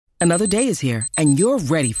Another day is here, and you're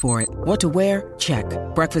ready for it. What to wear? Check.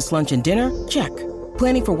 Breakfast, lunch, and dinner? Check.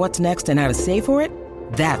 Planning for what's next and how to save for it?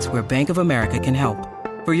 That's where Bank of America can help.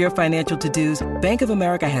 For your financial to-dos, Bank of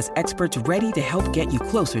America has experts ready to help get you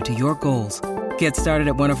closer to your goals. Get started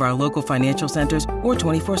at one of our local financial centers or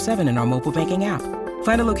 24/7 in our mobile banking app.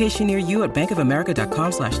 Find a location near you at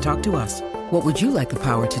bankofamerica.com/talktous. What would you like the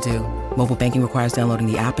power to do? Mobile banking requires downloading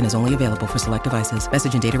the app and is only available for select devices.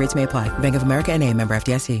 Message and data rates may apply. Bank of America N.A., member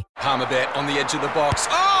FDIC. Palmerbet on the edge of the box.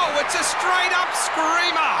 Oh, it's a straight-up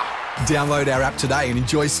screamer! Download our app today and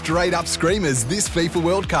enjoy straight-up screamers this FIFA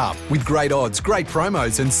World Cup with great odds, great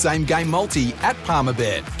promos and same-game multi at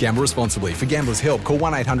Palmerbet. Gamble responsibly. For Gamblers' Help, call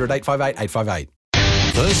 1-800-858-858.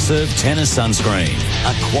 First Serve Tennis Sunscreen.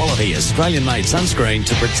 A quality Australian-made sunscreen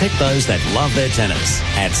to protect those that love their tennis.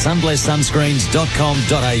 At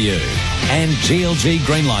sunblesssunscreens.com.au and GLG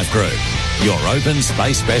Green Life Group, your open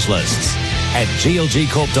space specialists. At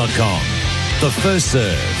glgcorp.com. The First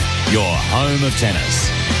Serve, your home of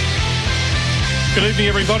tennis. Good evening,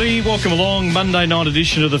 everybody. Welcome along. Monday night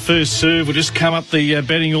edition of the First Serve. We'll just come up the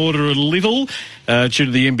betting order a little due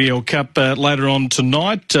to the NBL Cup later on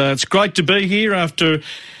tonight. It's great to be here after,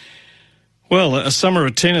 well, a summer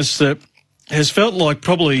of tennis that has felt like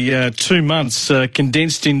probably 2 months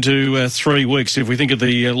condensed into 3 weeks. If we think of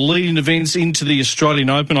the leading events into the Australian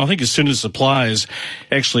Open, I think as soon as the players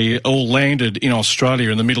actually all landed in Australia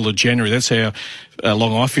in the middle of January, that's how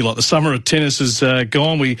long I feel like the summer of tennis has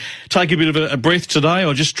gone. We take a bit of a breath today.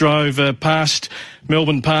 I just drove past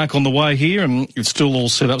Melbourne Park on the way here, and it's still all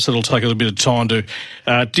set up, so it'll take a little bit of time to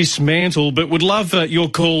dismantle. But would love your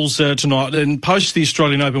calls tonight. And post the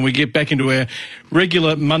Australian Open, we get back into our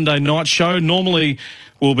regular Monday night show. Normally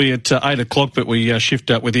we'll be at 8 o'clock, but we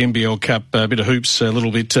shift up with the NBL Cup, a bit of hoops a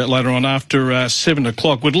little bit later on after 7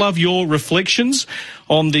 o'clock. Would love your reflections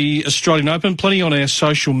on the Australian Open. Plenty on our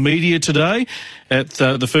social media today at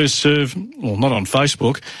the First Serve. Well, not on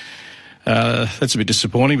Facebook. That's a bit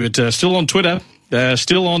disappointing, but still on Twitter.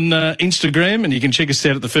 Still on Instagram, and you can check us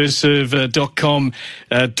out at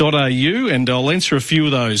thefirstserve.com.au, and I'll answer a few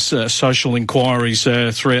of those social inquiries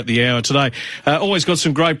throughout the hour today. Always got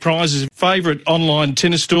some great prizes. Favourite online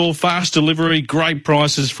tennis store, fast delivery, great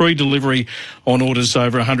prices, free delivery on orders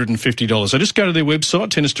over $150. So just go to their website,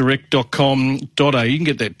 tennisdirect.com.au. You can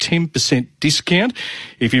get that 10% discount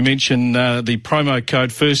if you mention the promo code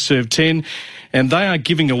FirstServe10. And they are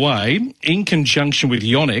giving away, in conjunction with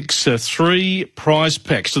Yonex, 3 prize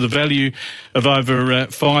packs to the value of over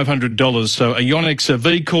 $500. So a Yonex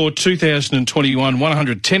V-Core 2021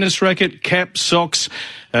 100 tennis racket, cap, socks,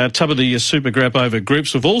 tub of the Super Grap over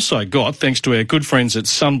grips. We've also got, thanks to our good friends at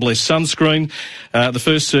Sunbless Sunscreen, the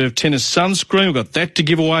First Serve Tennis Sunscreen. We've got that to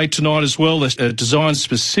give away tonight as well. That's designed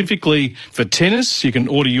specifically for tennis. You can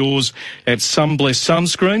order yours at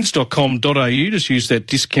sunblesssunscreens.com.au. Just use that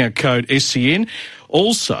discount code SEN.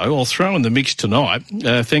 Also, I'll throw in the mix tonight,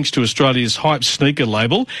 thanks to Australia's hype sneaker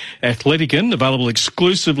label, Athletican, available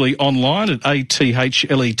exclusively online at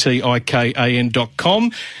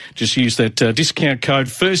athletikan.com. Just use that discount code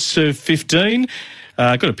FirstServe15.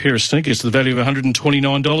 Got a pair of sneakers to the value of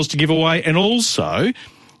 $129 to give away. And also,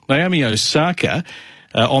 Naomi Osaka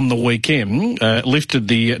on the weekend lifted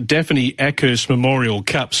the Daphne Ackhurst Memorial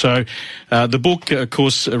Cup. So the book, of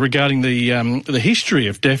course, regarding the history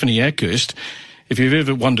of Daphne Ackhurst, if you've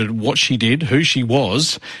ever wondered what she did, who she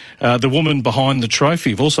was, the woman behind the trophy,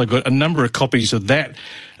 you've also got a number of copies of that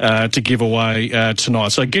to give away tonight.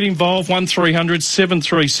 So get involved, 1300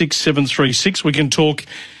 736 736. We can talk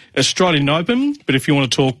Australian Open, but if you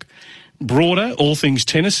want to talk broader, all things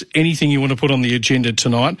tennis, anything you want to put on the agenda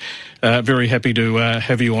tonight, very happy to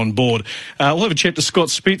have you on board. We'll have a chat to Scott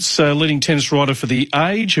Spitz, leading tennis writer for The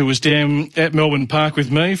Age, who was down at Melbourne Park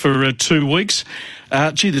with me for 2 weeks.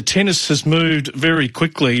 The tennis has moved very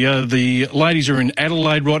quickly. The ladies are in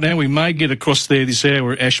Adelaide right now. We may get across there this hour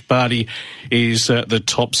where Ash Barty is the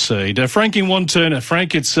top seed. Frank in Wanturna.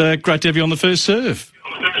 Frank, it's great to have you on the First Serve.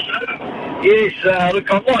 Yes, look,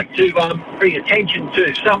 I'd like to bring attention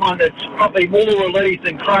to someone that's probably more relieved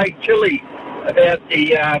than Craig Tilley about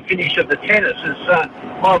the finish of the tennis. It's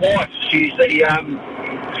my wife. She's the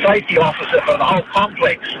safety officer for the whole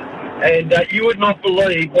complex. And you would not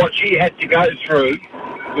believe what she had to go through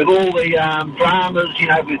with all the dramas, you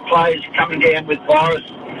know, with players coming down with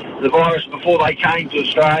the virus before they came to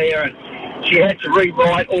Australia. And she had to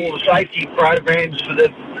rewrite all the safety programs for the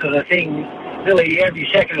thing nearly every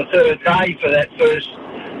second or third day for that first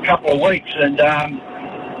couple of weeks. And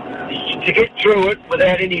to get through it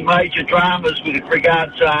without any major dramas with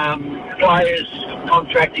regards to players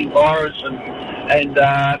contracting virus and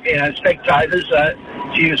spectators,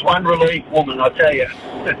 she was one relief woman, I tell you.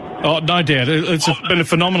 Oh, no doubt. It's been a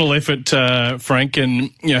phenomenal effort, Frank,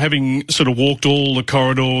 and having sort of walked all the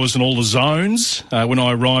corridors and all the zones when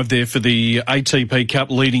I arrived there for the ATP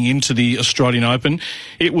Cup leading into the Australian Open,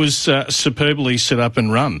 it was superbly set up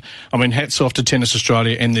and run. I mean, hats off to Tennis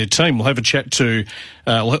Australia and their team. We'll have a chat to,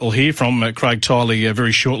 we'll hear from Craig Tiley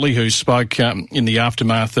very shortly, who spoke in the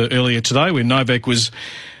aftermath earlier today, where Novak was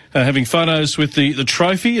having photos with the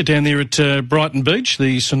trophy down there at Brighton Beach,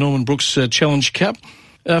 the Sir Norman Brooks Challenge Cup.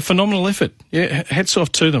 Phenomenal effort. Yeah, hats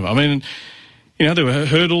off to them. I mean, there were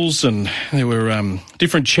hurdles and there were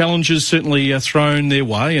different challenges certainly thrown their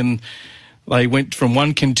way, and they went from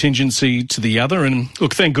one contingency to the other. And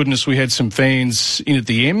look, thank goodness we had some fans in at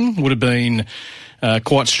the end. Would have been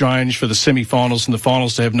quite strange for the semi-finals and the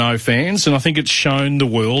finals to have no fans. And I think it's shown the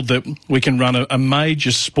world that we can run a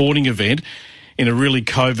major sporting event in a really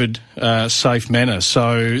COVID-safe manner.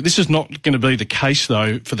 So this is not going to be the case,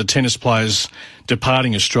 though, for the tennis players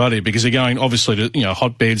departing Australia, because they're going, obviously, to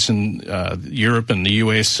hotbeds in Europe and the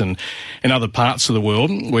US and other parts of the world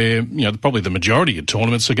where, probably the majority of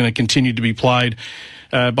tournaments are going to continue to be played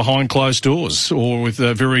behind closed doors or with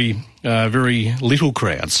very little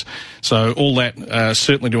crowds. So all that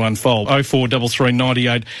certainly to unfold. 0433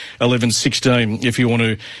 98 11 16 if you want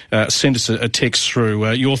to send us a text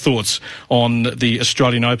through your thoughts on the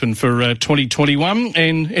Australian Open for 2021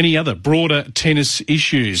 and any other broader tennis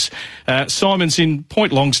issues. Simon's in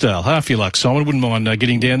Point Lonsdale. Half your luck, Simon. Wouldn't mind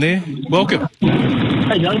getting down there. Welcome.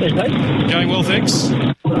 Hey, Young, mate. Going well, thanks.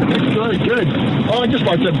 Good. I'd just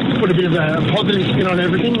like to put a bit of a positive spin on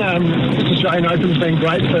everything. This Australian Open's been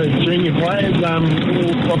great for junior players.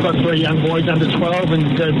 I've got 3 young boys under 12,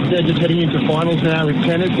 and they're just heading into finals now with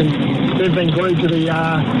tennis, and they've been glued to the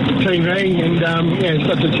TV. And it's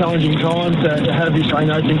such a challenging time to have the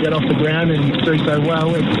Australian Open get off the ground and do so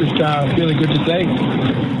well. It's just really good to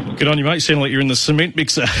see. Good on you, mate. You sound like you're in the cement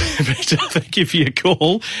mixer. Thank you for your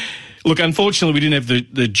call. Look, unfortunately, we didn't have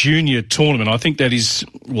the junior tournament. I think that is,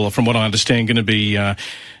 well, from what I understand, going to be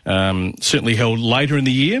certainly held later in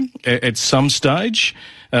the year at some stage,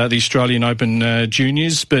 the Australian Open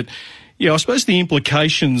juniors. But, I suppose the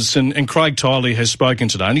implications, and Craig Tiley has spoken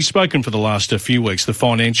today, and he's spoken for the last few weeks, the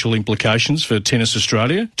financial implications for Tennis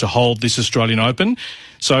Australia to hold this Australian Open.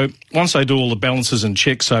 So once they do all the balances and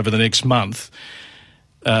checks over the next month,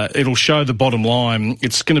 it'll show the bottom line.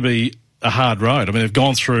 It's going to be a hard road. I mean, they've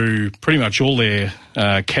gone through pretty much all their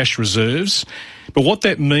cash reserves. But what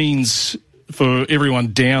that means for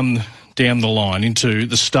everyone down the line into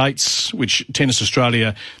the states, which Tennis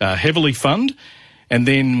Australia heavily fund, and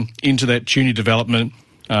then into that junior development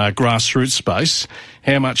grassroots space,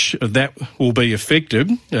 how much of that will be affected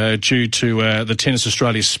due to the Tennis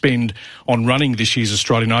Australia spend on running this year's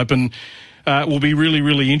Australian Open will be really,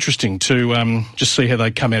 really interesting to just see how they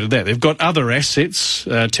come out of that. They've got other assets,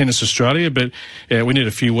 Tennis Australia, but we need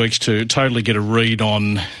a few weeks to totally get a read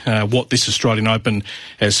on what this Australian Open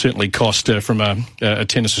has certainly cost from a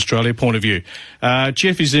Tennis Australia point of view.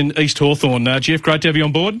 Jeff is in East Hawthorn. Jeff, great to have you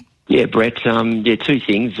on board. Yeah, Brett, 2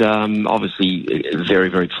 things. Obviously, very,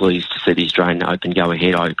 very pleased to see the Australian Open go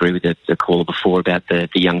ahead. I agree with the caller before about the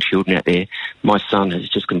young children out there. My son has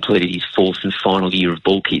just completed his 4th and final year of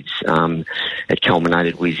ball kids. It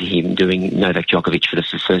culminated with him doing Novak Djokovic for the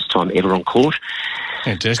first time ever on court.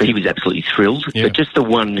 Fantastic. So he was absolutely thrilled. Yeah. But just the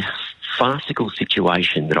one farcical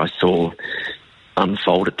situation that I saw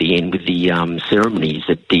unfold at the end with the ceremonies,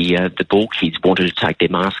 that the ball kids wanted to take their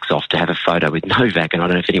masks off to have a photo with Novak, and I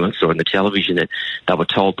don't know if anyone saw on the television that they were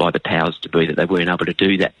told by the powers to be that they weren't able to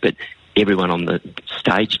do that, but everyone on the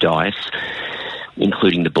stage dais,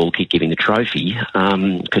 including the ball kid giving the trophy,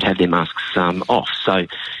 could have their masks off. So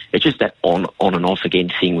it's just that on and off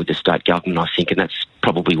again thing with the state government, I think, and that's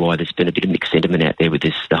probably why there's been a bit of mixed sentiment out there with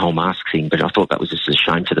the whole mask thing. But I thought that was just a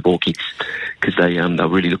shame for the ball kids because they're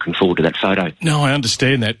really looking forward to that photo. No, I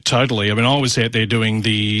understand that totally. I mean, I was out there doing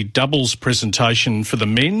the doubles presentation for the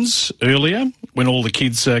men's earlier when all the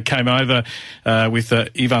kids came over with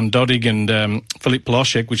Ivan Dodig and Filip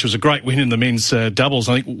Plošek, which was a great win in the men's doubles.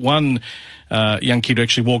 I think one young kid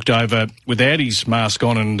actually walked over without his mask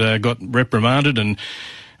on and got reprimanded, and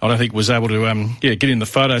I don't think was able to get in the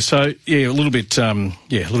photo. So a little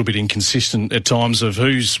bit inconsistent at times of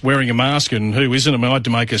who's wearing a mask and who isn't. I mean, I had to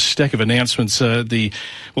make a stack of announcements right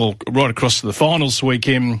across the finals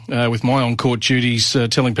weekend with my on-court duties,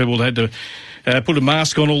 telling people they had to put a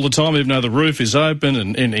mask on all the time, even though the roof is open.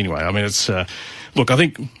 And anyway, I mean, it's Look, I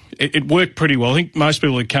think it worked pretty well. I think most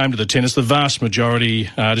people who came to the tennis, the vast majority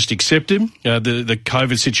just accepted the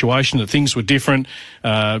COVID situation, that things were different,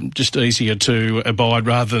 just easier to abide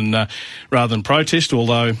rather than protest.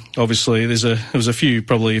 Although obviously there was a few,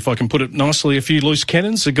 probably, if I can put it nicely, a few loose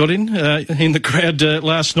cannons that got in the crowd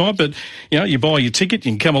last night. But you buy your ticket,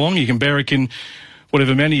 you can come along, you can barrack in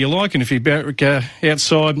whatever manner you like, and if you barrack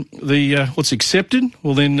outside the what's accepted,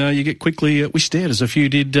 well then you get quickly wished out, as a few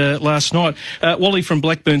did last night. Wally from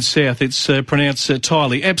Blackburn South, it's pronounced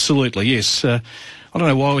Tiley. Absolutely, yes. I don't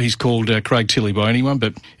know why he's called Craig Tilley by anyone,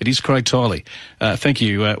 but it is Craig Tiley. Thank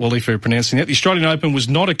you, Wally, for pronouncing that. The Australian Open was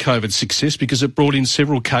not a COVID success because it brought in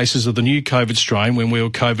several cases of the new COVID strain when we were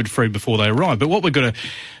COVID-free before they arrived. But what we've got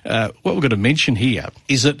to mention here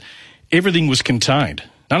is that everything was contained.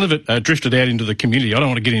 None of it drifted out into the community. I don't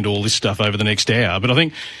want to get into all this stuff over the next hour, but I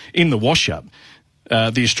think in the wash-up,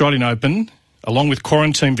 the Australian Open, along with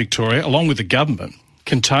Quarantine Victoria, along with the government,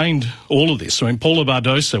 contained all of this. I mean, Paula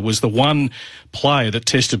Bardosa was the one player that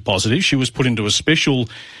tested positive. She was put into a special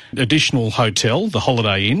additional hotel, the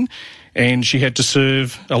Holiday Inn, and she had to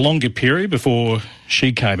serve a longer period before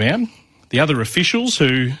she came out. The other officials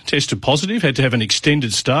who tested positive had to have an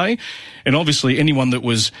extended stay, and obviously anyone that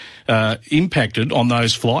was impacted on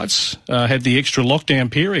those flights had the extra lockdown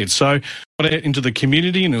period. So got out into the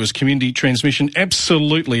community, and there was community transmission.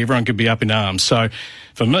 Absolutely, everyone could be up in arms. So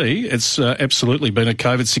for me, it's absolutely been a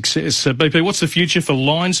COVID success. BP, what's the future for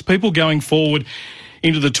Lions people going forward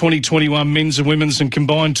into the 2021 men's and women's and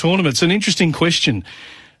combined tournaments? An interesting question.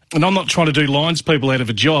 And I'm not trying to do Lions people out of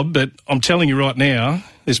a job, but I'm telling you right now,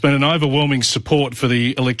 there's been an overwhelming support for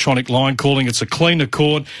the electronic line calling. It's a cleaner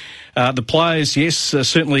court. The players, yes,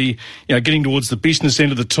 certainly getting towards the business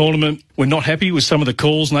end of the tournament. We're not happy with some of the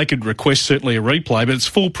calls, and they could request certainly a replay, but it's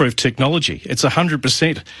foolproof technology. It's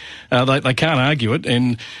 100%. They can't argue it,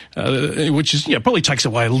 and which is probably takes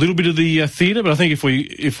away a little bit of the theatre. But I think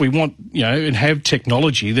if we want and have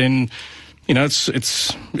technology, then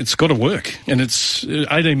it's got to work, and it's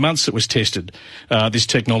 18 months it was tested, this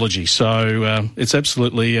technology. So it's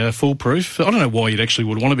absolutely foolproof. I don't know why you'd actually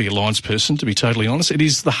would want to be a Lions person, to be totally honest. It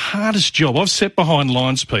is the hardest job. I've sat behind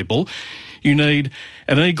Lions people. You need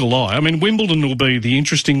an eagle eye. I mean, Wimbledon will be the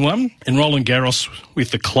interesting one, and Roland Garros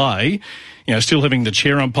with the clay, still having the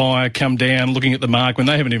chair umpire come down, looking at the mark when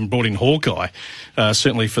they haven't even brought in Hawkeye,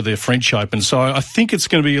 certainly for the French Open. So I think it's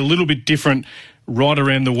going to be a little bit different right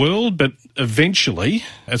around the world, but eventually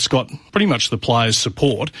it's got pretty much the players'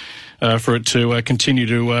 support for it to continue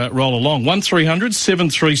to roll along. 1300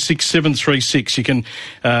 736 736. You can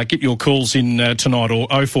get your calls in tonight, or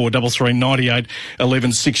 0433 98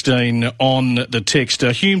 11 16 on the text.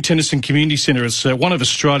 Hume Tennis and Community Centre is one of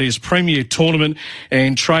Australia's premier tournament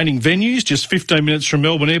and training venues, just 15 minutes from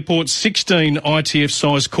Melbourne Airport, 16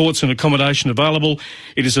 ITF-sized courts and accommodation available.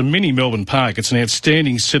 It is a mini Melbourne Park. It's an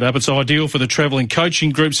outstanding setup. It's ideal for the travelling coaching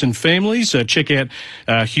groups and families. Check out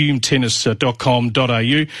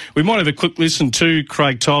humetennis.com.au. We might have a quick listen to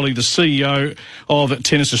Craig Tiley, the CEO of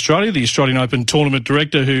Tennis Australia, the Australian Open Tournament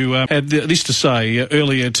Director, who had this to say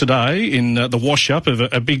earlier today in the wash-up of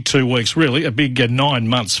a big 2 weeks, really, a big 9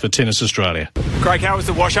 months for Tennis Australia. Craig, how was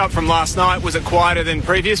the wash-up from last night? Was it quieter than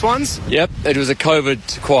previous ones? Yep, it was a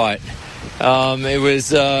COVID quiet. It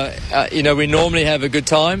was, we normally have a good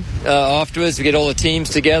time afterwards. We get all the teams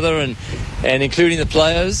together and including the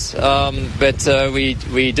players, but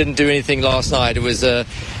we didn't do anything last night.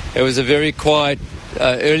 It was a very quiet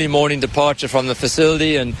early morning departure from the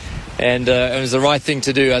facility, and it was the right thing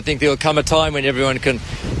to do. I think there will come a time when everyone can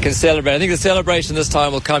celebrate. I think the celebration this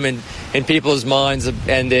time will come in people's minds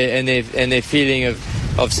and their feeling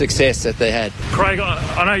of success that they had. Craig,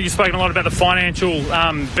 I know you've spoken a lot about the financial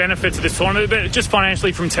benefits of this tournament, but just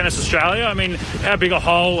financially from Tennis Australia, I mean, how big a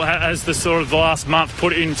hole has the last month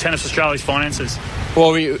put in Tennis Australia's finances?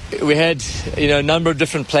 Well, we had a number of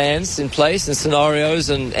different plans in place and scenarios,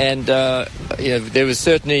 and there was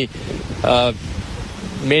certainly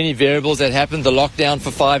many variables that happened. The lockdown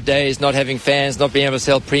for 5 days, not having fans, not being able to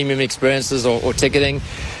sell premium experiences or ticketing.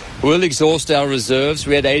 We'll exhaust our reserves.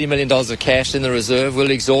 We had $80 million of cash in the reserve.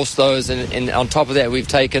 We'll exhaust those, and on top of that, we've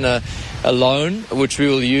taken a loan which we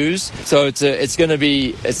will use. So it's going to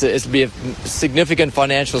be a significant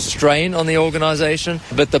financial strain on the organisation.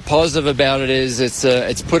 But the positive about it is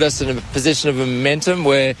it's put us in a position of momentum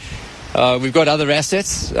where we've got other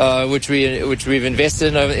assets which we've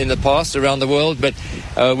invested in the past around the world, but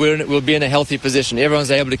we'll be in a healthy position.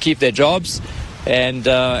 Everyone's able to keep their jobs.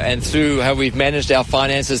 And through how we've managed our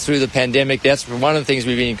finances through the pandemic, that's one of the things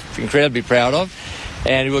we've been incredibly proud of.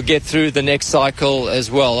 And we'll get through the next cycle as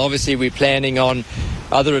well. Obviously, we're planning on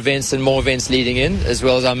other events and more events leading in, as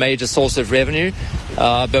well as our major source of revenue.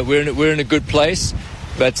 But we're in a good place.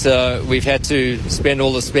 But we've had to spend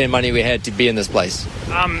all the spare money we had to be in this place.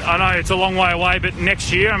 I know it's a long way away, but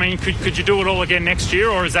next year, I mean, could you do it all again next year,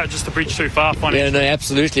 or is that just a bridge too far financially? Yeah, no,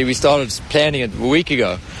 absolutely. We started planning it a week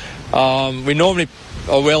ago. We normally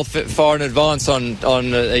are well far in advance on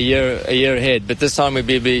a year ahead, but this time we'll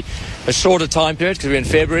be a shorter time period because we're in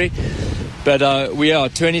February. But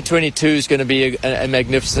 2022 is going to be a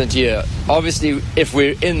magnificent year. Obviously, if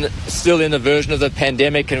we're still in a version of the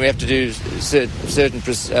pandemic and we have to do certain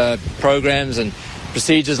programs and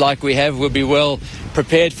procedures like we have, we'll be well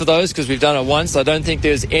prepared for those because we've done it once. I don't think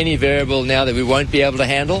there's any variable now that we won't be able to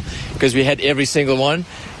handle because we had every single one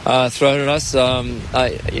thrown at us. Even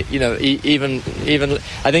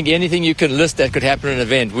I think anything you can list that could happen in an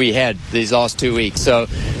event, we had these last 2 weeks. So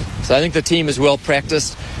I think the team is well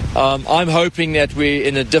practiced. I'm hoping that we're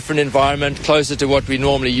in a different environment, closer to what we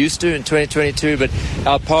normally used to in 2022, but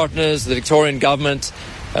our partners, the Victorian government,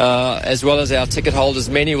 as well as our ticket holders,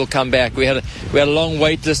 many will come back. We had a long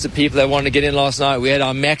wait list of people that wanted to get in last night. We had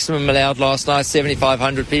our maximum allowed last night,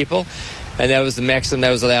 7,500 people, and that was the maximum that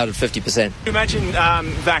was allowed at 50%. Can you imagine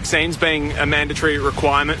vaccines being a mandatory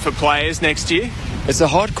requirement for players next year? It's a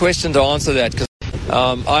hard question to answer that because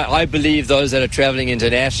I believe those that are travelling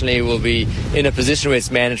internationally will be in a position where it's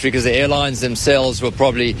mandatory because the airlines themselves will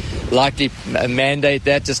probably likely mandate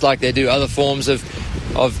that, just like they do other forms of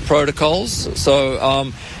protocols. So,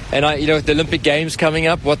 with the Olympic Games coming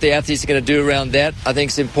up, what the athletes are going to do around that, I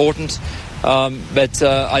think is important. But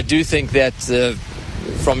I do think that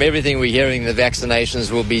from everything we're hearing, the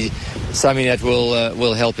vaccinations will be something that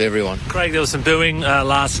will help everyone. Craig, there was some booing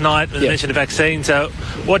last night when you mentioned the vaccine. So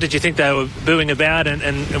what did you think they were booing about,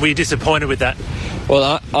 and were you disappointed with that?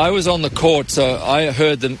 Well, I was on the court, so I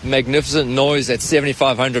heard the magnificent noise that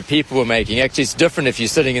 7,500 people were making. Actually, it's different if you're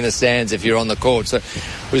sitting in the stands if you're on the court. So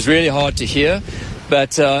it was really hard to hear.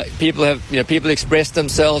 But people expressed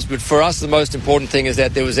themselves. But for us, the most important thing is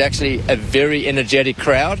that there was actually a very energetic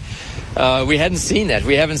crowd. We hadn't seen that.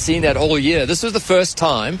 We haven't seen that all year. This was the first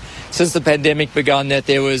time since the pandemic began that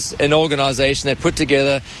there was an organisation that put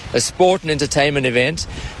together a sport and entertainment event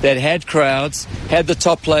that had crowds, had the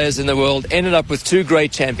top players in the world, ended up with two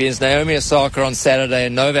great champions, Naomi Osaka on Saturday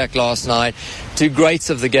and Novak last night, two greats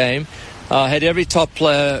of the game. Had every top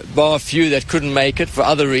player, bar a few that couldn't make it for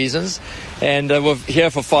other reasons, and were here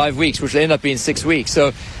for 5 weeks, which will end up being 6 weeks.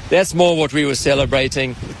 So that's more what we were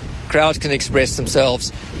celebrating. Crowds can express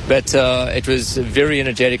themselves, but it was a very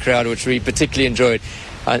energetic crowd, which we particularly enjoyed.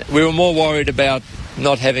 We were more worried about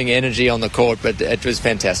not having energy on the court, but it was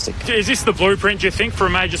fantastic. Is this the blueprint, do you think, for a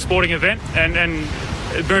major sporting event and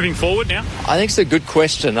moving forward now? I think it's a good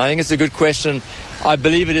question. I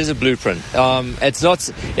believe it is a blueprint. It's not.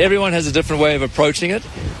 Everyone has a different way of approaching it.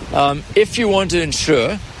 If you want to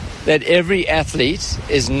ensure that every athlete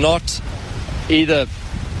is not either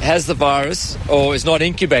has the virus or is not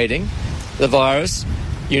incubating the virus,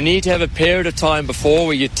 you need to have a period of time before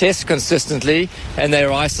where you test consistently and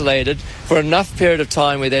they're isolated for enough period of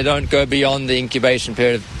time where they don't go beyond the incubation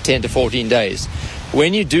period of 10 to 14 days.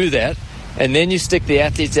 When you do that, and then you stick the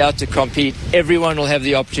athletes out to compete, everyone will have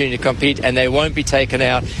the opportunity to compete and they won't be taken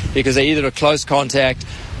out because they're either a close contact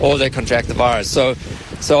or they contract the virus. So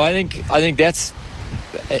I think that's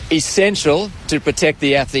essential to protect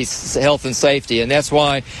the athletes' health and safety, and that's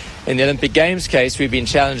why in the Olympic Games case we've been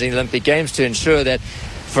challenging the Olympic Games to ensure that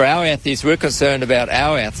for our athletes, we're concerned about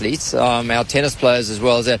our athletes, our tennis players as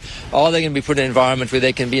well, as that are they going to be put in an environment where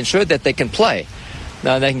they can be ensured that they can play?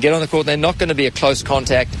 Now they can get on the court, they're not going to be a close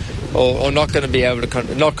contact or not going to be able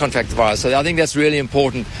to not contract the virus. So I think that's really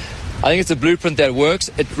important. I think it's a blueprint that works.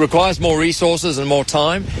 It requires more resources and more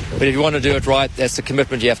time, but if you want to do it right, that's the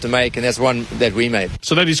commitment you have to make, and that's one that we made.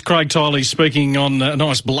 So that is Craig Tiley speaking on a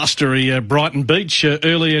nice blustery Brighton Beach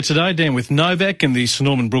earlier today, down with Novak and the Sir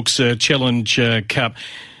Norman Brooks Challenge Cup.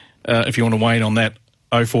 If you want to weigh in on that,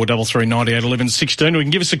 0433 98 11 16, or you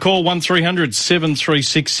can give us a call, 1300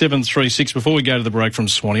 736 736. Before we go to the break from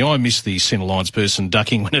Swanee, I miss the centre lines person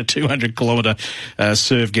ducking when a 200-kilometre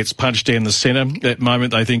serve gets punched down the centre. At the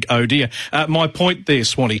moment, they think, oh dear. My point there,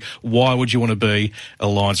 Swanee, why would you want to be a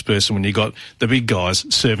lines person when you got the big guys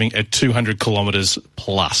serving at 200 kilometres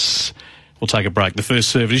plus? We'll take a break. The First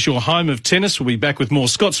Serve is your home of tennis. We'll be back with more.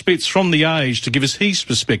 Scott Spitz from The Age to give us his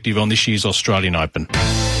perspective on this year's Australian Open.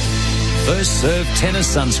 First Serve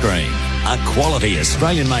Tennis Sunscreen, a quality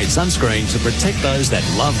Australian-made sunscreen to protect those that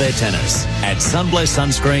love their tennis at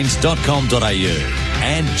sunblesssunscreens.com.au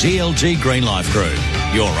and GLG Green Life Group.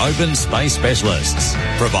 your open space specialists,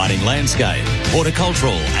 providing landscape,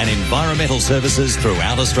 horticultural and environmental services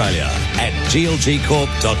throughout Australia at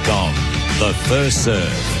glgcorp.com. The First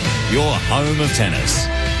Serve, your home of tennis.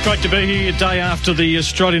 Great to be here a day after the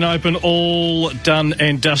Australian Open, all done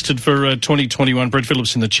and dusted for 2021. Brett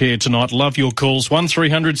Phillips in the chair tonight. Love your calls.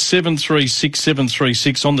 1300 736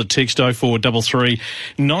 736 on the text 0433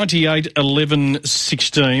 98 11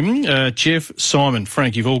 16. Jeff, Simon,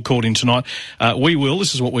 Frank, you've all called in tonight. We will.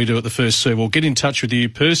 This is what we do at the First Serve. We'll get in touch with you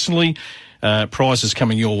personally. Prizes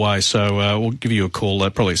coming your way, so we'll give you a call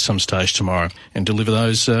probably at some stage tomorrow and deliver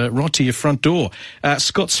those right to your front door.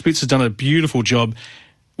 Scott Spitz has done a beautiful job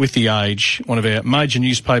with The Age, one of our major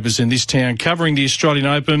newspapers in this town, covering the Australian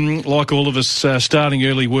Open, like all of us, starting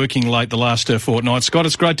early, working late the last fortnight. Scott,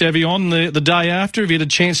 it's great to have you on the day after. Have you had a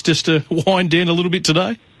chance just to wind down a little bit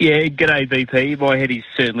today? Yeah, g'day VP. My head is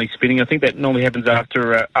certainly spinning. I think that normally happens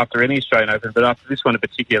after any Australian Open, but after this one in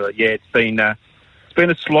particular, yeah, it's been a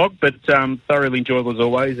slog, but thoroughly enjoyable as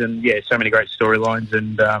always, and yeah, so many great storylines,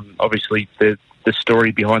 and obviously the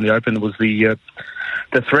story behind the Open was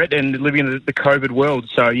the threat and living in the COVID world.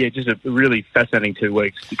 So, yeah, just a really fascinating 2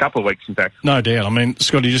 weeks, a couple of weeks, in fact. No doubt. I mean,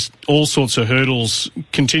 Scotty, just all sorts of hurdles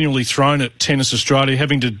continually thrown at Tennis Australia,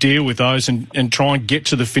 having to deal with those and try and get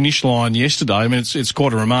to the finish line yesterday. I mean, it's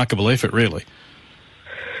quite a remarkable effort, really.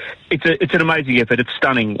 It's an amazing effort. It's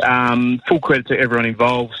stunning. Full credit to everyone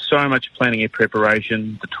involved. So much planning and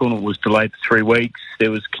preparation. The tournament was delayed for 3 weeks.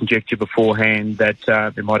 There was conjecture beforehand that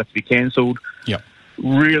it might have to be cancelled. Yep.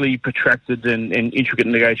 Really protracted and intricate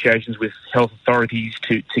negotiations with health authorities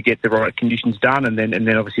to get the right conditions done, and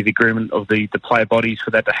then obviously the agreement of the player bodies for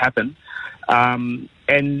that to happen. And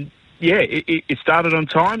yeah, it started on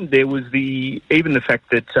time. There was even the fact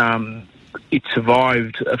that it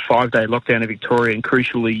survived a 5-day lockdown in Victoria, and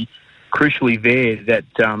crucially there that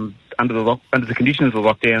under the conditions of the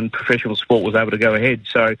lockdown, professional sport was able to go ahead.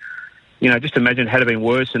 So, you know, just imagine had it been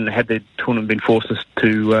worse and had the tournament been forced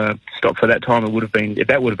to stop for that time, that would have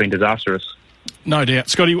been disastrous. No doubt.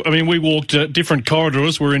 Scotty, I mean, we walked different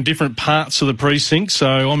corridors. We're in different parts of the precinct,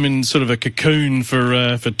 so I'm in sort of a cocoon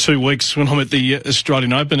for 2 weeks when I'm at the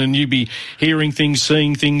Australian Open, and you be hearing things,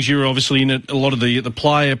 seeing things. You're obviously in a lot of the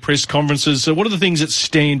player press conferences. So what are the things that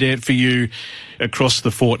stand out for you across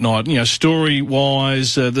the fortnight? You know,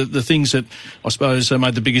 story-wise, the things that I suppose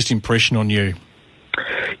made the biggest impression on you?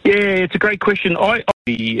 Yeah, it's a great question.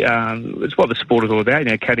 It's what the sport is all about, you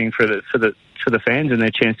know, catering for the fans and their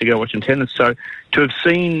chance to go watching tennis. So to have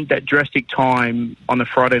seen that drastic time on the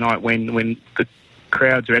Friday night when the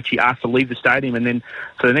crowds are actually asked to leave the stadium, and then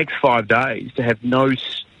for the next 5 days to have no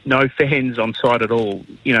fans on site at all,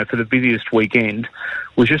 you know, for the busiest weekend,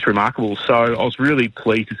 was just remarkable. So I was really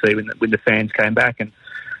pleased to see when the fans came back. And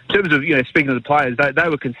in terms of, you know, speaking to the players, they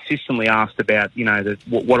were consistently asked about, you know,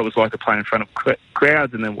 what it was like to play in front of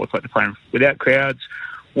crowds, and then what it's like to play without crowds,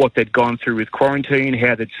 what they'd gone through with quarantine,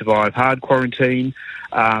 how they'd survived hard quarantine.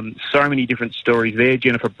 So many different stories there.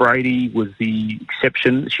 Jennifer Brady was the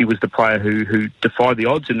exception. She was the player who defied the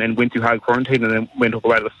odds and then went through hard quarantine and then went all the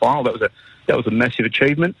way to the final. That was a massive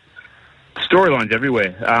achievement. Storylines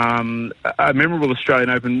everywhere. A memorable Australian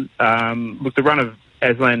Open. Look, the run of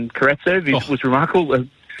Aslan Karatsev was remarkable.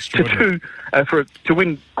 To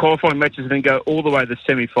win qualifying matches and then go all the way to the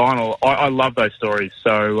semi-final, I love those stories.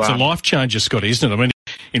 So it's a life changer, Scott, isn't it? I mean,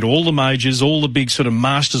 into all the majors, all the big sort of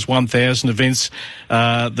Masters 1000 events,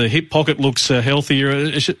 the hip pocket looks healthier.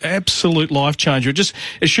 It's an absolute life changer.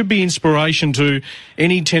 It should be inspiration to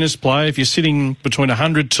any tennis player. If you're sitting between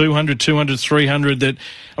 100, 200, 200, 300, that,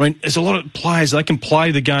 I mean, there's a lot of players, they can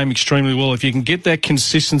play the game extremely well. If you can get that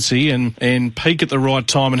consistency and peak at the right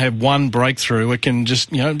time and have one breakthrough, it can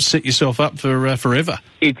just, you know, set yourself up for forever.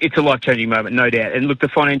 It's a life-changing moment, no doubt. And look, the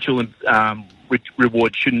financial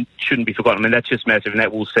reward shouldn't be forgotten. I mean, that's just massive, and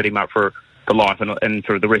that will set him up for life and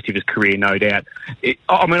for the rest of his career, no doubt.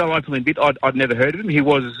 I like him a bit. I'd never heard of him. He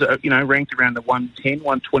was, ranked around the 110,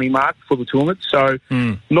 120 mark for the tournament, so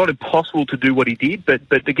not impossible to do what he did. But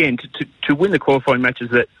again, to win the qualifying matches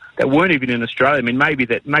that weren't even in Australia, I mean, maybe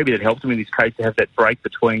that helped him in this case to have that break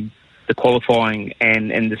between the qualifying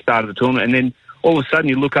and the start of the tournament, and then all of a sudden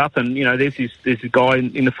you look up and, you know, there's a guy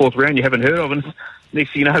in the fourth round you haven't heard of, and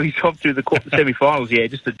next thing you know, he's off through the semi-finals. Yeah,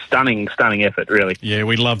 just a stunning effort, really. Yeah,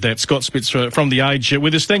 we love that. Scott Spitz from The Age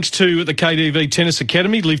with us. Thanks to the KDV Tennis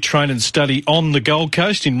Academy. Live, train and study on the Gold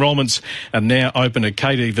Coast. Enrolments are now open at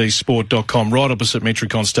kdvsport.com, right opposite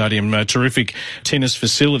Metricon Stadium. Terrific tennis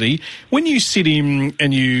facility. When you sit in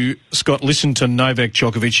and you, Scott, listen to Novak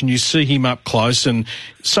Djokovic and you see him up close, and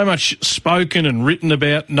so much spoken and written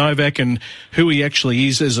about Novak and who he actually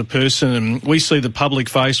is as a person. And we see the public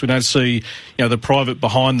face, we don't see the private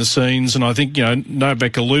behind the scenes. And I think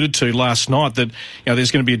Novak alluded to last night that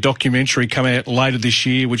there's going to be a documentary come out later this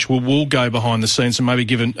year which will go behind the scenes and maybe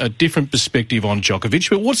give a different perspective on Djokovic.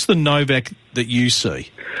 But what's the Novak that you see?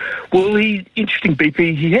 Well, he's interesting,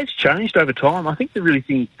 BP. He has changed over time. I think the really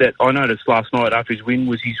thing that I noticed last night after his win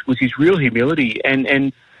was his real humility.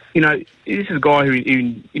 And this is a guy who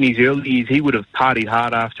in his early years he would have partied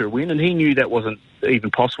hard after a win, and he knew that wasn't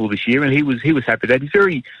even possible this year, and he was happy with that. He's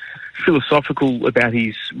very philosophical about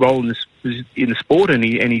his role in the sport and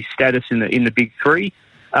his status in the big three.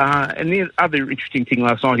 And the other interesting thing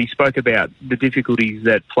last night, he spoke about the difficulties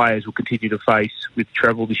that players will continue to face with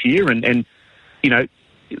travel this year, and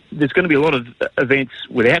there's going to be a lot of events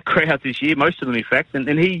without crowds this year, most of them in fact, and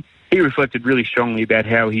he reflected really strongly about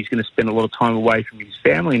how he's going to spend a lot of time away from his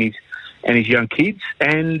family and his young kids,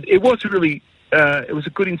 and it was really it was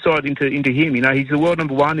a good insight into him. He's the world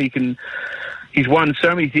number one. He's won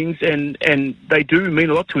so many things, and they do mean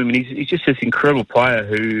a lot to him. And he's just this incredible player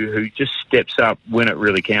who just steps up when it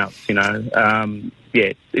really counts.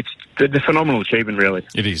 It's the phenomenal achievement, really.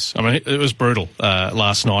 It is. I mean, it was brutal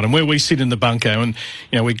last night. And where we sit in the bunker, and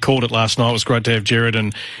we called it last night. It was great to have Jared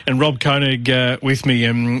and Rob Koenig with me.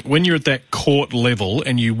 And when you're at that court level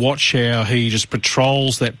and you watch how he just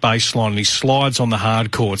patrols that baseline and he slides on the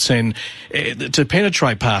hard courts, and to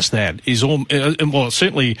penetrate past that is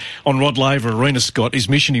certainly on Rod Laver Arena, Scott, is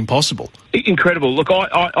mission impossible. Incredible. Look,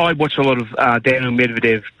 I watched a lot of Daniel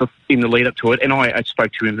Medvedev in the lead up to it, and I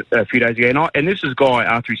spoke to him a few days ago. And this is a guy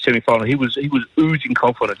after his semi-final, he was oozing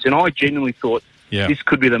confidence, and I genuinely thought this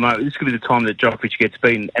could be the moment, this could be the time that Djokovic gets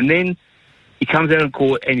beaten. And then he comes out on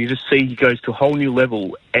court, and you just see he goes to a whole new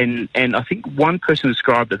level. And I think one person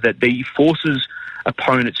described it that he forces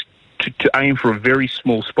opponents to aim for a very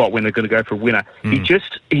small spot when they're going to go for a winner.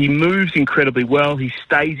 He moves incredibly well. He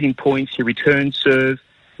stays in points. He returns serve.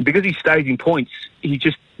 Because he stays in points, he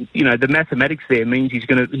just, the mathematics there means he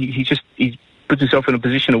puts himself in a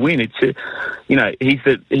position to win. It's, he's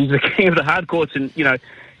the king of the hard courts, and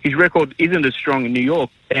his record isn't as strong in New York,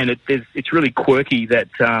 and it's really quirky that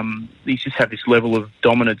he's just had this level of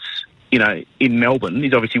dominance, in Melbourne.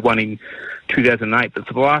 He's obviously won in 2008, but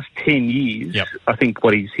for the last 10 years, I think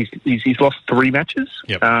he's lost 3 matches.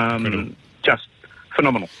 Just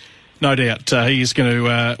phenomenal. No doubt he's going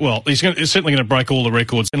to, he's certainly going to break all the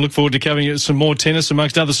records, and look forward to covering some more tennis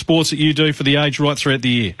amongst other sports that you do for the age right throughout the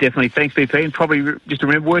year. Definitely. Thanks, BP. And probably, just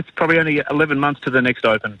remember, it's probably only 11 months to the next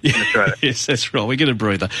Open in Australia. Yes, that's right. We get a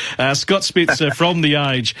breather. Scott Spitz from The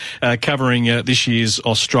Age covering this year's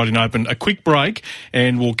Australian Open. A quick break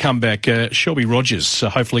and we'll come back. Shelby Rogers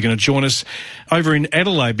hopefully going to join us over in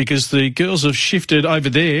Adelaide because the girls have shifted over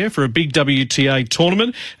there for a big WTA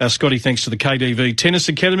tournament. Scotty, thanks to the KDV Tennis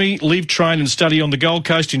Academy. Live, train and study on the Gold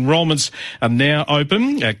Coast. Enrolments are now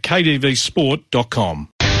open at kdvsport.com.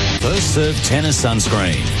 First Serve Tennis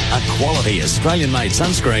Sunscreen, a quality Australian-made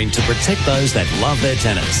sunscreen to protect those that love their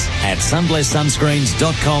tennis at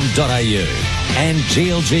sunblesssunscreens.com.au and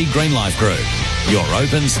GLG Green Life Group, your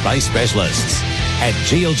open space specialists at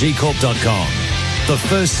glgcorp.com. The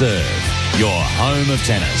First Serve, your home of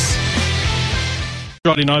tennis.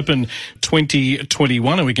 Australian Open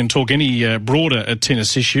 2021, and we can talk any broader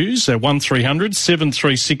tennis issues. 1300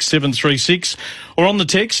 736 736, or on the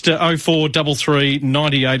text 0433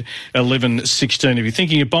 98 11 16. If you're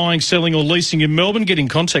thinking of buying, selling, or leasing in Melbourne, get in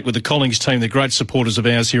contact with the Collings team. They're great supporters of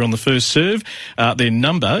ours here on the First Serve. Their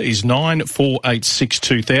number is 9486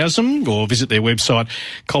 2000, or visit their website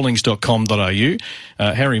collings.com.au.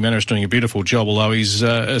 Harry Manor is doing a beautiful job, although he's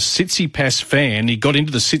a Tsitsipas fan. He got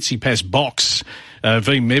into the Tsitsipas box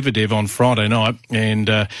v Medvedev on Friday night, and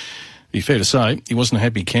be fair to say, he wasn't a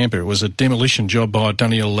happy camper. It was a demolition job by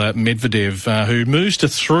Daniil Medvedev, who moves to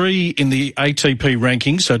 3 in the ATP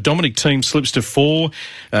rankings. So Dominic Thiem slips to 4,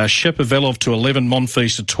 Shapovalov to 11,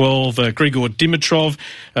 Monfils to 12, Grigor Dimitrov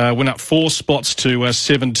went up 4 spots to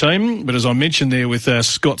 17. But as I mentioned there with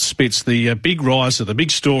Scott Spitz, the big riser, the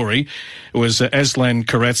big story was Aslan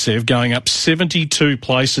Karatsev going up 72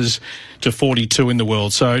 places to 42 in the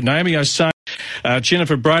world. So Naomi Osaka,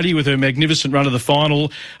 Jennifer Brady with her magnificent run of the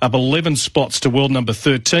final, up 11 spots to world number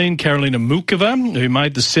 13. Karolina Mukova, who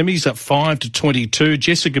made the semis, up 5 to 22.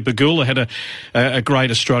 Jessica Pegula had a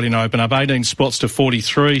great Australian Open, up 18 spots to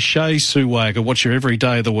 43. Shea Suwag, I watch her every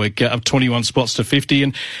day of the week, up 21 spots to 50.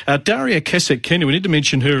 And Daria Kasatkina, we need to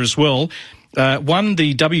mention her as well. won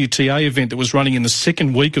the WTA event that was running in the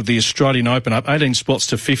second week of the Australian Open, up 18 spots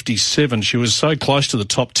to 57. She was so close to the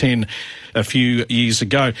top 10 a few years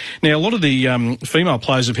ago. Now, a lot of the female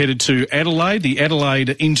players have headed to Adelaide. The Adelaide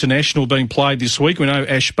International being played this week. We know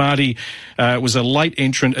Ash Barty was a late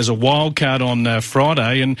entrant as a wild card on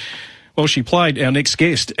Friday, and well, she played our next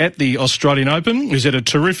guest at the Australian Open, who's had a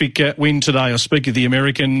terrific win today. I speak of the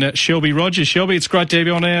American Shelby Rogers. Shelby, it's great to have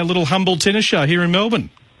you on our little humble tennis show here in Melbourne.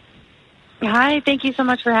 Hi, thank you so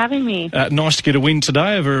much for having me. Nice to get a win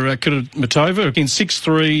today over Kudermetova in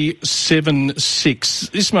 6-3,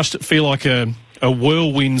 7-6. This must feel like a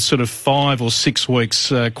whirlwind sort of 5 or 6 weeks.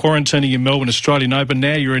 Quarantining in Melbourne, Australian Open.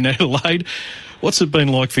 Now you're in Adelaide. What's it been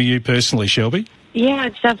like for you personally, Shelby? Yeah,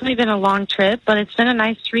 it's definitely been a long trip, but it's been a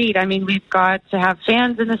nice treat. I mean, we've got to have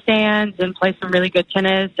fans in the stands and play some really good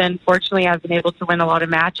tennis, and fortunately I've been able to win a lot of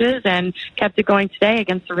matches and kept it going today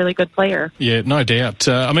against a really good player. Yeah, no doubt.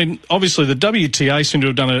 I mean, obviously the WTA seem to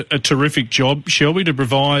have done a terrific job, Shelby, to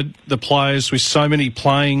provide the players with so many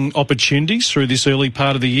playing opportunities through this early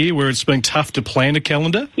part of the year where it's been tough to plan a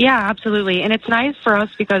calendar. Yeah, absolutely. And it's nice for us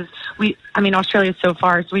because Australia's so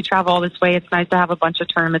far, so we travel all this way. It's nice to have a bunch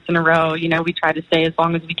of tournaments in a row. You know, we try to stay as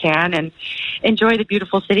long as we can and enjoy the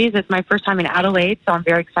beautiful cities. It's my first time in Adelaide, so I'm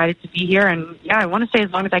very excited to be here. And, yeah, I want to stay as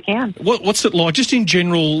long as I can. What's it like, just in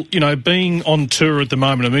general, you know, being on tour at the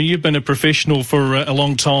moment? I mean, you've been a professional for a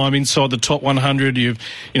long time inside the top 100. You've,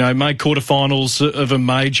 made quarterfinals of a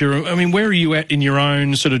major. I mean, where are you at in your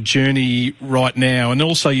own sort of journey right now? And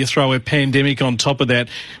also you throw a pandemic on top of that,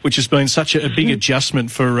 which has been such a big adjustment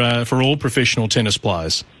for all professional tennis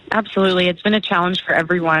players. Absolutely. It's been a challenge for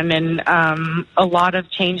everyone and a lot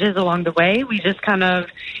of changes along the way. We just kind of,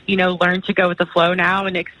 learn to go with the flow now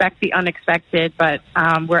and expect the unexpected. But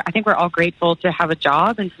I think we're all grateful to have a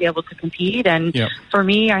job and to be able to compete. And for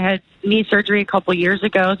me, I had knee surgery a couple years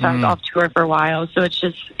ago, so I was off tour for a while. So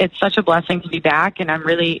it's such a blessing to be back, and I'm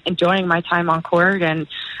really enjoying my time on court. And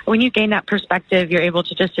when you gain that perspective, you're able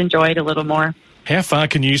to just enjoy it a little more. How far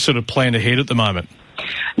can you sort of plan ahead at the moment?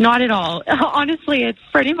 Not at all. Honestly, it's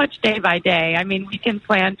pretty much day by day. I mean, we can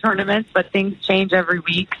plan tournaments, but things change every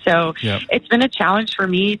week. So it's been a challenge for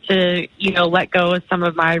me to, let go of some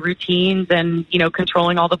of my routines and,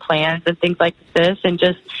 controlling all the plans and things like this and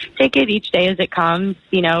just take it each day as it comes,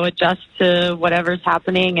 adjust to whatever's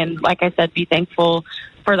happening. And like I said, be thankful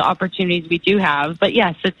for the opportunities we do have. But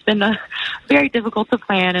yes, it's been very difficult to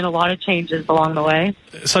plan and a lot of changes along the way.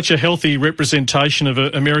 Such a healthy representation of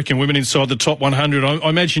American women inside the top 100. I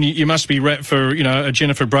imagine you must be wrapped for, a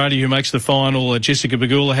Jennifer Brady who makes the final. Jessica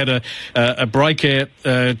Pegula had a breakout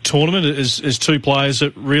tournament as two players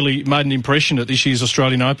that really made an impression at this year's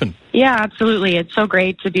Australian Open. Yeah, absolutely. It's so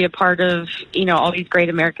great to be a part of, all these great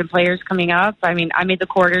American players coming up. I mean, I made the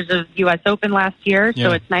quarters of U.S. Open last year,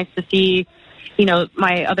 so it's nice to see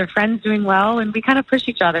my other friends doing well, and we kind of push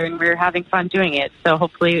each other, and we're having fun doing it. So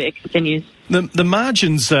hopefully it continues. The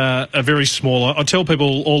margins are very small. I tell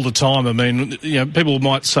people all the time, I mean, people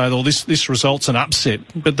might say, well, this result's an upset,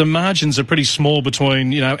 but the margins are pretty small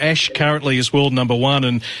between, Ash currently is world number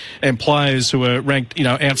one and players who are ranked,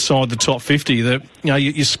 outside the top 50. That,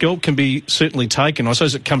 your scalp can be certainly taken. I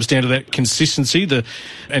suppose it comes down to that consistency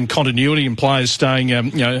and continuity and players staying,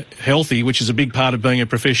 healthy, which is a big part of being a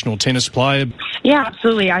professional tennis player. Yeah,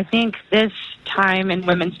 absolutely. I think this time in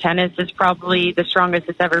women's tennis is probably the strongest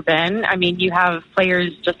it's ever been. I mean, you have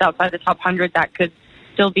players just outside the top 100 that could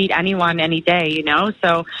still beat anyone any day,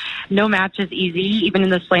 so no match is easy. Even in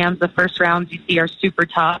the slams, the first rounds you see are super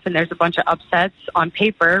tough, and there's a bunch of upsets on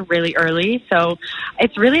paper really early, so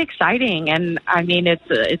it's really exciting. And I mean,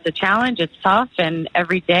 it's a challenge, it's tough, and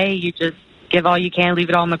every day you just give all you can, leave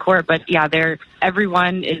it all on the court. But yeah,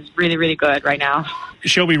 everyone is really, really good right now.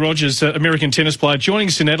 Shelby Rogers, American tennis player, joining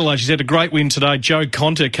us in Adelaide. She's had a great win today. Joe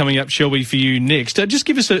Conter coming up, Shelby, for you next. Just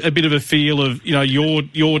give us a bit of a feel of,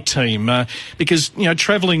 your team, because,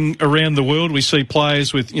 travelling around the world, we see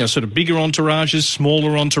players with, sort of bigger entourages,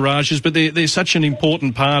 smaller entourages, but they're such an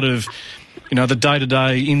important part of, the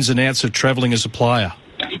day-to-day ins and outs of travelling as a player.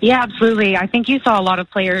 Yeah, absolutely. I think you saw a lot of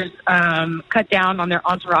players cut down on their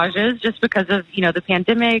entourages just because of, the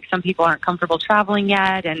pandemic. Some people aren't comfortable traveling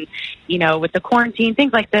yet and, with the quarantine,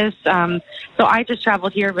 things like this. So I just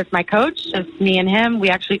traveled here with my coach, just me and him. We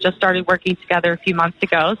actually just started working together a few months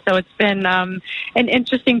ago. So it's been an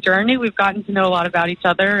interesting journey. We've gotten to know a lot about each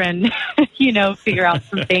other and, figure out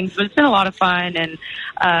some things. But it's been a lot of fun, and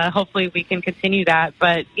hopefully we can continue that.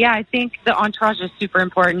 But, yeah, I think the entourage is super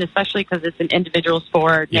important, especially because it's an individual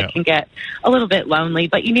sport. That can get a little bit lonely,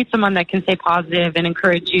 but you need someone that can stay positive and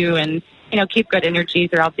encourage you and, keep good energy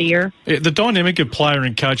throughout the year. Yeah, the dynamic of player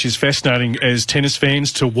and coach is fascinating as tennis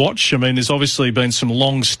fans to watch. I mean, there's obviously been some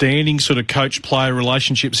long-standing sort of coach-player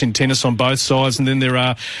relationships in tennis on both sides, and then there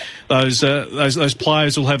are those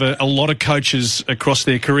players will have a lot of coaches across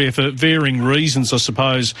their career for varying reasons, I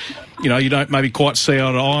suppose. You don't maybe quite see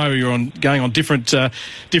eye to eye, or you're going on different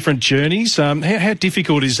journeys. How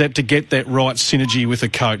difficult is that to get that right synergy with a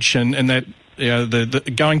coach and that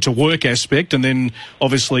the going to work aspect, and then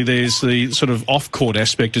obviously there's the sort of off-court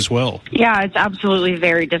aspect as well? Yeah, it's absolutely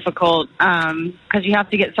very difficult because you have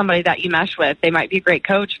to get somebody that you mesh with. They might be a great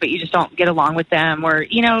coach, but you just don't get along with them, or,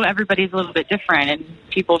 everybody's a little bit different and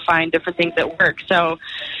people find different things that work. So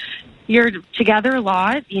you're together a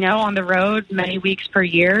lot, on the road many weeks per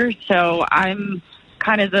year. So I'm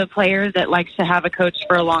kind of the player that likes to have a coach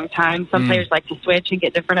for a long time. Some players like to switch and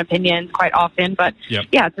get different opinions quite often. But,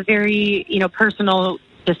 yeah, it's a very, personal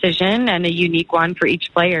decision and a unique one for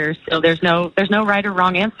each player. So there's no right or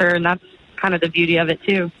wrong answer, and that's kind of the beauty of it,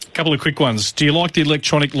 too. A couple of quick ones. Do you like the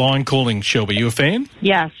electronic line calling, Shelby? You a fan?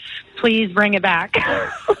 Yes. Please bring it back.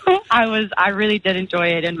 I really did enjoy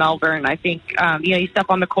it in Melbourne. I think, you step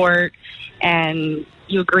on the court and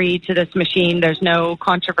you agree to this machine. There's no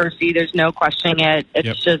controversy. There's no questioning it.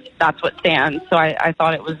 It's just, that's what stands. So I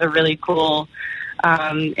thought it was a really cool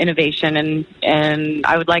innovation, and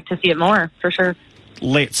I would like to see it more, for sure.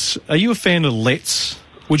 Lets. Are you a fan of lets?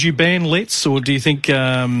 Would you ban lets, or do you think,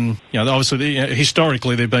 obviously,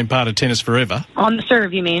 historically they've been part of tennis forever? On the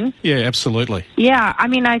serve, you mean? Yeah, absolutely. Yeah,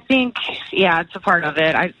 I think, it's a part of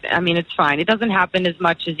it. I mean, it's fine. It doesn't happen as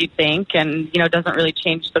much as you think, and, it doesn't really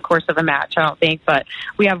change the course of a match, I don't think. But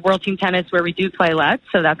we have World Team Tennis where we do play lets,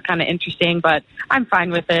 so that's kind of interesting. But I'm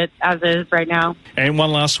fine with it as is right now. And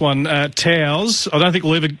one last one, towels. I don't think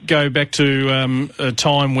we'll ever go back to a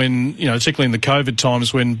time when, particularly in the COVID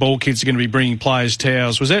times, when ball kids are going to be bringing players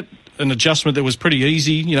towels. Was that an adjustment that was pretty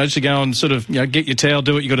easy, just to go and sort of, get your towel,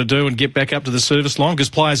 do what you got to do and get back up to the service line?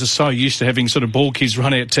 Because players are so used to having sort of ball kids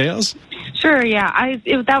run out towels. Sure, yeah.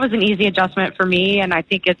 That was an easy adjustment for me, and I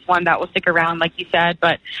think it's one that will stick around, like you said.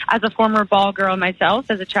 But as a former ball girl myself,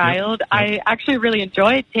 as a child, I actually really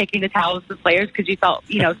enjoyed taking the towels to players because you felt,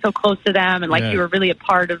 so close to them and like you were really a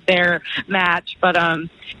part of their match. But,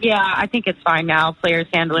 I think it's fine now, players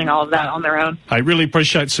handling all of that on their own. I really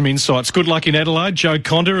appreciate some insights. Good luck in Adelaide, Joe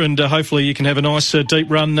Conda, and hopefully you can have a nice deep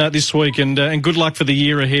run this week, and good luck for the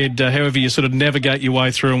year ahead, however you sort of navigate your way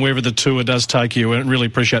through and wherever the tour does take you. And really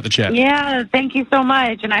appreciate the chat. Yeah, thank you so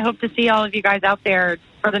much, and I hope to see all of you guys out there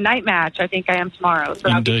for the night match. I think I am tomorrow, so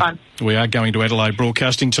that'll be fun. We are going to Adelaide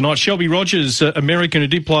broadcasting tonight. Shelby Rogers, American, who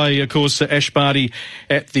did play, of course, Ash Barty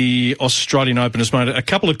at the Australian Open, has made a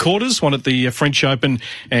couple of quarters, one at the French Open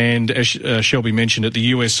and, as Shelby mentioned, at the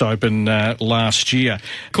US Open last year.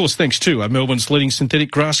 Of course, thanks to Melbourne's leading synthetic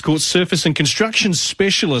grass court surface and construction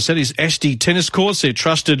specialist. That is Asti Tennis Courts. They're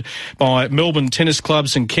trusted by Melbourne tennis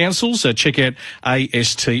clubs and councils. Check out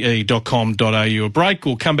aste.com.au. A break.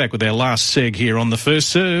 We'll come back with our last seg here on the First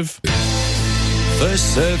Serve.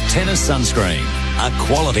 First Serve Tennis Sunscreen. A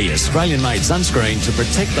quality Australian-made sunscreen to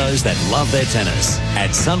protect those that love their tennis.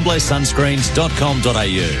 At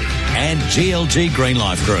sunblesssunscreens.com.au. And GLG Green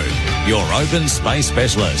Life Group, your open space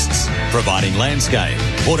specialists, providing landscape,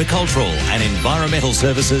 horticultural and environmental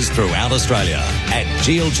services throughout Australia. At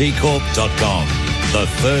glgcorp.com. The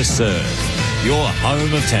First Serve, your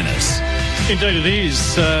home of tennis. Indeed it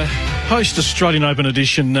is. Post-Australian Open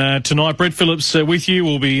edition tonight. Brett Phillips with you.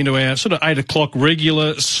 We'll be into our sort of 8 o'clock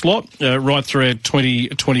regular slot right throughout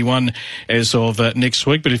 2021 as of next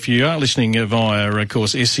week. But if you are listening via, of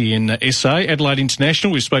course, SEN SA, Adelaide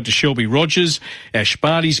International, we spoke to Shelby Rogers. Ash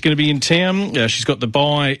Barty's going to be in town. She's got the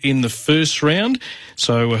bye in the first round.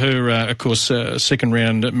 So her, of course, second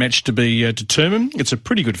round match to be determined. It's a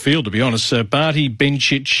pretty good field, to be honest. Barty,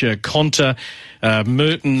 Bencic, Konta,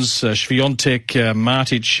 Mertens, Swiatek,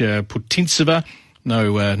 Matic, Putintseva.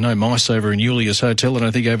 No mice over in Julia's Hotel, I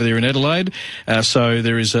don't think, over there in Adelaide. So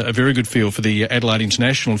there is a very good feel for the Adelaide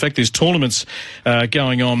International. In fact, there's tournaments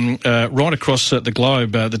going on right across the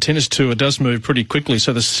globe. The tennis tour does move pretty quickly.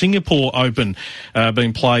 So the Singapore Open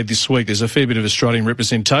being played this week. There's a fair bit of Australian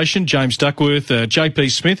representation. James Duckworth,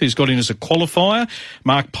 JP Smith, who's got in as a qualifier.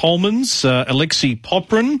 Mark Polmans, Alexei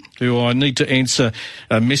Poprin, who I need to answer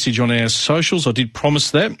a message on our socials. I did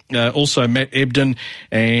promise that. Also Matt Ebden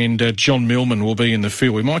and John Millman will be in the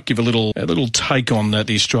field. We might give a little take on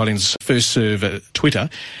the Australians' First Serve Twitter.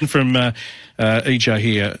 From EJ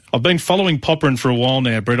here. I've been following Popperin for a while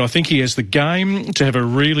now, Brett. I think he has the game to have a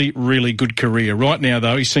really, really good career. Right now,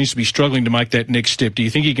 though, he seems to be struggling to make that next step. Do you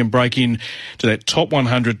think he can break in to that top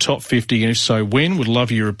 100, top 50? And if so, when? Would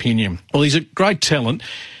love your opinion. Well, he's a great talent.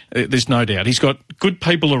 There's no doubt. He's got good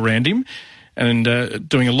people around him and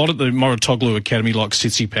doing a lot at the Moratoglu Academy like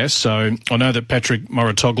Tsitsipas. So I know that Patrick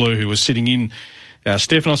Moratoglu, who was sitting in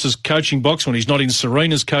Stefanos' coaching box when he's not in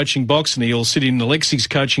Serena's coaching box, and he'll sit in Alexi's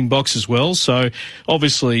coaching box as well. So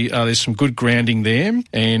obviously there's some good grounding there,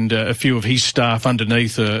 and a few of his staff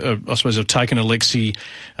underneath, I suppose, have taken Alexi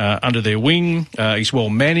under their wing. He's well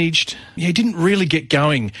managed. Yeah, he didn't really get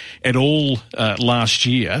going at all last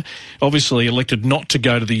year. Obviously elected not to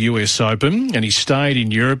go to the US Open, and he stayed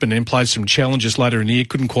in Europe and then played some challenges later in the year.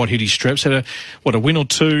 Couldn't quite hit his straps. Had a win or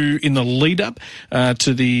two in the lead-up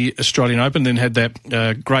to the Australian Open, then had that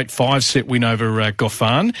great 5-set win over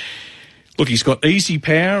Goffin. Look, he's got easy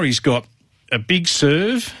power, he's got a big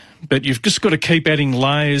serve, but you've just got to keep adding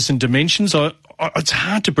layers and dimensions. It's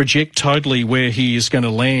hard to project totally where he is going to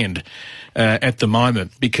land at the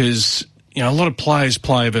moment because, you know, a lot of players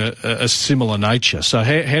play of a similar nature. So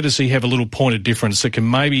how does he have a little point of difference that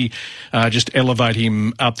can maybe just elevate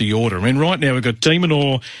him up the order? I mean, right now we've got De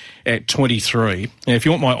Minaur at 23. Now, if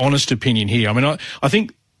you want my honest opinion here, I mean, I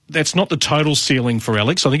think that's not the total ceiling for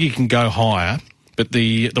Alex. I think he can go higher, but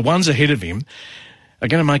the ones ahead of him are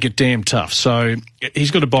going to make it damn tough. So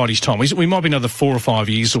he's got to bide his time. We might be another 4 or 5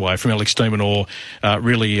 years away from Alex De Minaur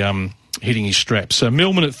really hitting his straps. So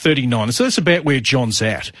Millman at 39. So that's about where John's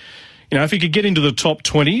at. You know, if he could get into the top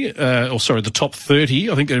 20, the top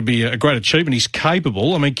 30, I think that would be a great achievement. He's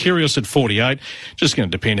capable. I mean, Kyrgios at 48, just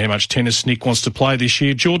going to depend how much tennis Nick wants to play this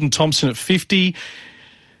year. Jordan Thompson at 50.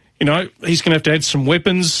 You know, he's going to have to add some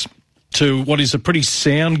weapons to what is a pretty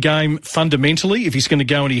sound game fundamentally if he's going to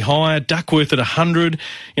go any higher. Duckworth at 100, you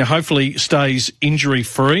know, hopefully stays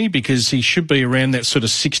injury-free because he should be around that sort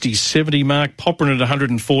of 60-70 mark. Popperin at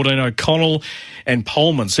 114, O'Connell and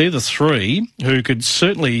Polmans. They're the three who could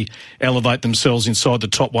certainly elevate themselves inside the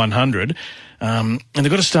top 100. And they've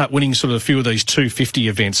got to start winning sort of a few of these 250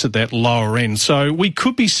 events at that lower end. So we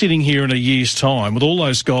could be sitting here in a year's time with all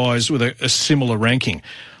those guys with a similar ranking.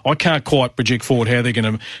 I can't quite project forward how they're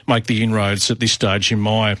going to make the inroads at this stage, in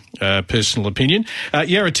my personal opinion.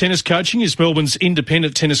 Yarra Tennis Coaching is Melbourne's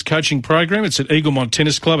independent tennis coaching program. It's at Eaglemont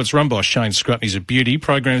Tennis Club. It's run by Shane Scrutton. He's a beauty.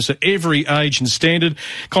 Programs at every age and standard.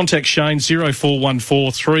 Contact Shane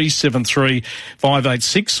 0414 373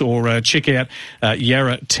 586 or check out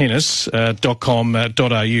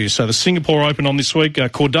yarratennis.com.au. So the Singapore Open on this week.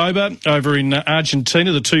 Cordoba over in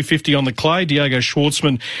Argentina, the 250 on the clay. Diego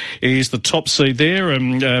Schwartzman is the top seed there.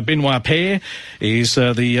 Benoit Paire is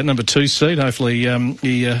the number 2 seed. Hopefully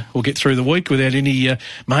he will get through the week without any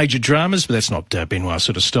major dramas, but that's not Benoit's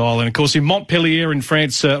sort of style. And, of course, in Montpellier in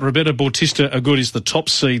France, Roberto Bautista Agut is the top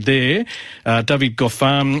seed there. David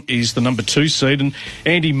Goffin is the number 2 seed. And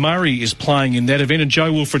Andy Murray is playing in that event. And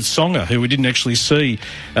Joe Wilfred Songa, who we didn't actually see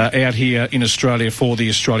out here in Australia for the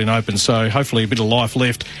Australian Open. So hopefully a bit of life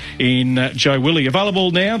left in Joe Willie.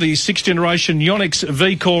 Available now, the 6th generation Yonex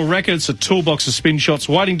V-Core racket. It's a toolbox of spin shots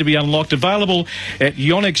waiting to be unlocked. Available at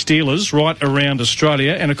Yonex dealers right around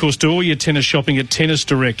Australia. And, of course, do all your tennis shopping at Tennis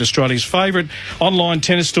Direct, Australia's favourite online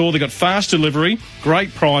tennis store. They've got fast delivery,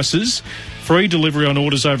 great prices, free delivery on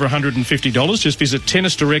orders over $150. Just visit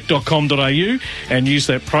tennisdirect.com.au and use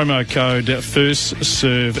that promo code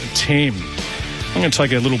FIRSTSERVE10. I'm going to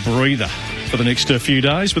take a little breather for the next few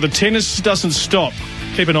days, but the tennis doesn't stop.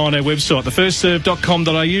 Keep an eye on our website,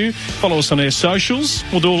 thefirstserve.com.au. Follow us on our socials.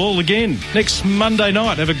 We'll do it all again next Monday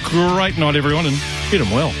night. Have a great night, everyone, and hit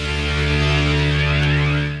them well.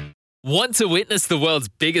 Want to witness the world's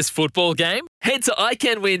biggest football game? Head to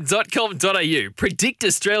iCanWin.com.au, predict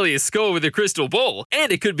Australia's score with a crystal ball,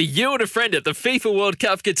 and it could be you and a friend at the FIFA World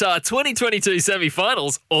Cup Qatar 2022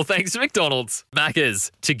 semi-finals, all thanks to McDonald's.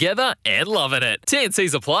 Maccas, together and loving it.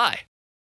 TNCs apply.